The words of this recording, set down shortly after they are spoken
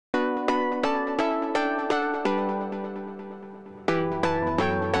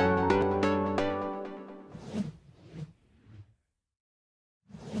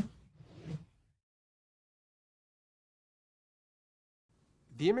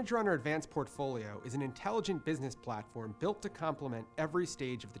The ImageRunner Advanced Portfolio is an intelligent business platform built to complement every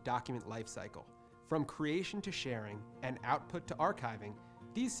stage of the document lifecycle. From creation to sharing and output to archiving,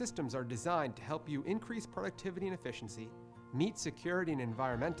 these systems are designed to help you increase productivity and efficiency, meet security and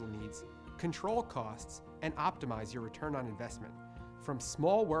environmental needs, control costs, and optimize your return on investment. From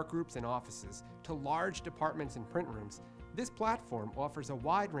small workgroups and offices to large departments and print rooms, this platform offers a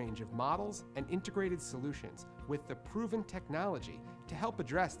wide range of models and integrated solutions with the proven technology to help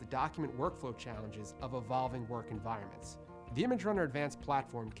address the document workflow challenges of evolving work environments. The ImageRunner Advanced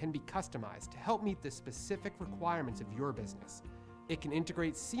platform can be customized to help meet the specific requirements of your business. It can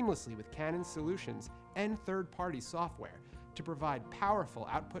integrate seamlessly with Canon solutions and third-party software to provide powerful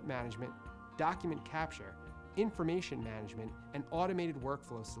output management, document capture, information management, and automated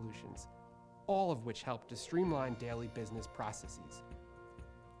workflow solutions, all of which help to streamline daily business processes.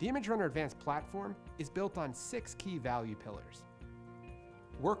 The ImageRunner Advanced platform is built on 6 key value pillars.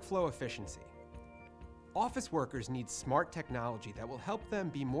 Workflow efficiency. Office workers need smart technology that will help them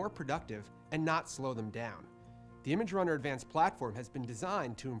be more productive and not slow them down. The ImageRunner Advanced platform has been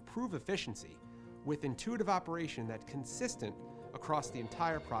designed to improve efficiency with intuitive operation that's consistent across the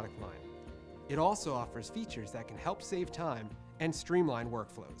entire product line. It also offers features that can help save time and streamline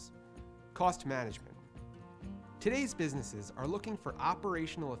workflows. Cost management. Today's businesses are looking for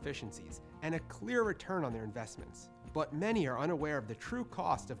operational efficiencies and a clear return on their investments, but many are unaware of the true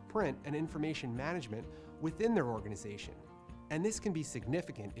cost of print and information management within their organization, and this can be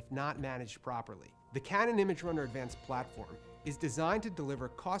significant if not managed properly. The Canon ImageRunner Advanced platform is designed to deliver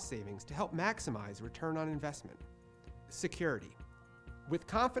cost savings to help maximize return on investment. Security. With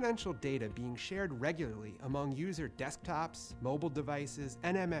confidential data being shared regularly among user desktops, mobile devices,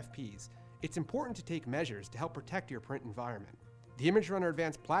 and MFPs, it's important to take measures to help protect your print environment. The ImageRunner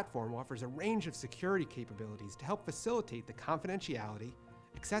Advanced platform offers a range of security capabilities to help facilitate the confidentiality,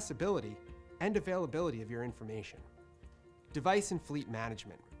 accessibility, and availability of your information. Device and fleet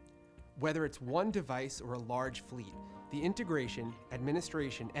management. Whether it's one device or a large fleet, the integration,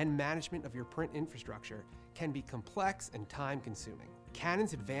 administration, and management of your print infrastructure can be complex and time-consuming.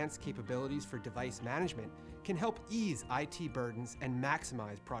 Canon's advanced capabilities for device management can help ease IT burdens and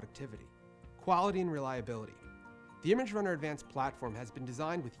maximize productivity. Quality and reliability. The ImageRunner Advanced platform has been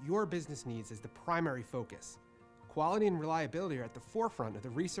designed with your business needs as the primary focus. Quality and reliability are at the forefront of the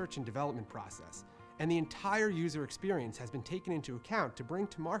research and development process, and the entire user experience has been taken into account to bring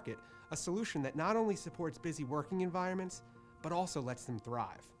to market a solution that not only supports busy working environments, but also lets them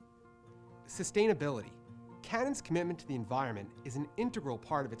thrive. Sustainability. Canon's commitment to the environment is an integral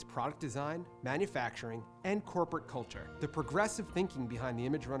part of its product design, manufacturing, and corporate culture. The progressive thinking behind the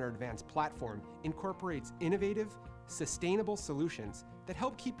ImageRunner Advanced platform incorporates innovative, sustainable solutions that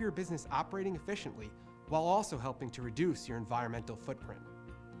help keep your business operating efficiently while also helping to reduce your environmental footprint.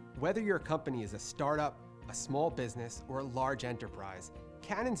 Whether your company is a startup, a small business, or a large enterprise,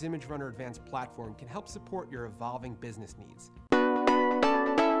 Canon's ImageRunner Advanced platform can help support your evolving business needs.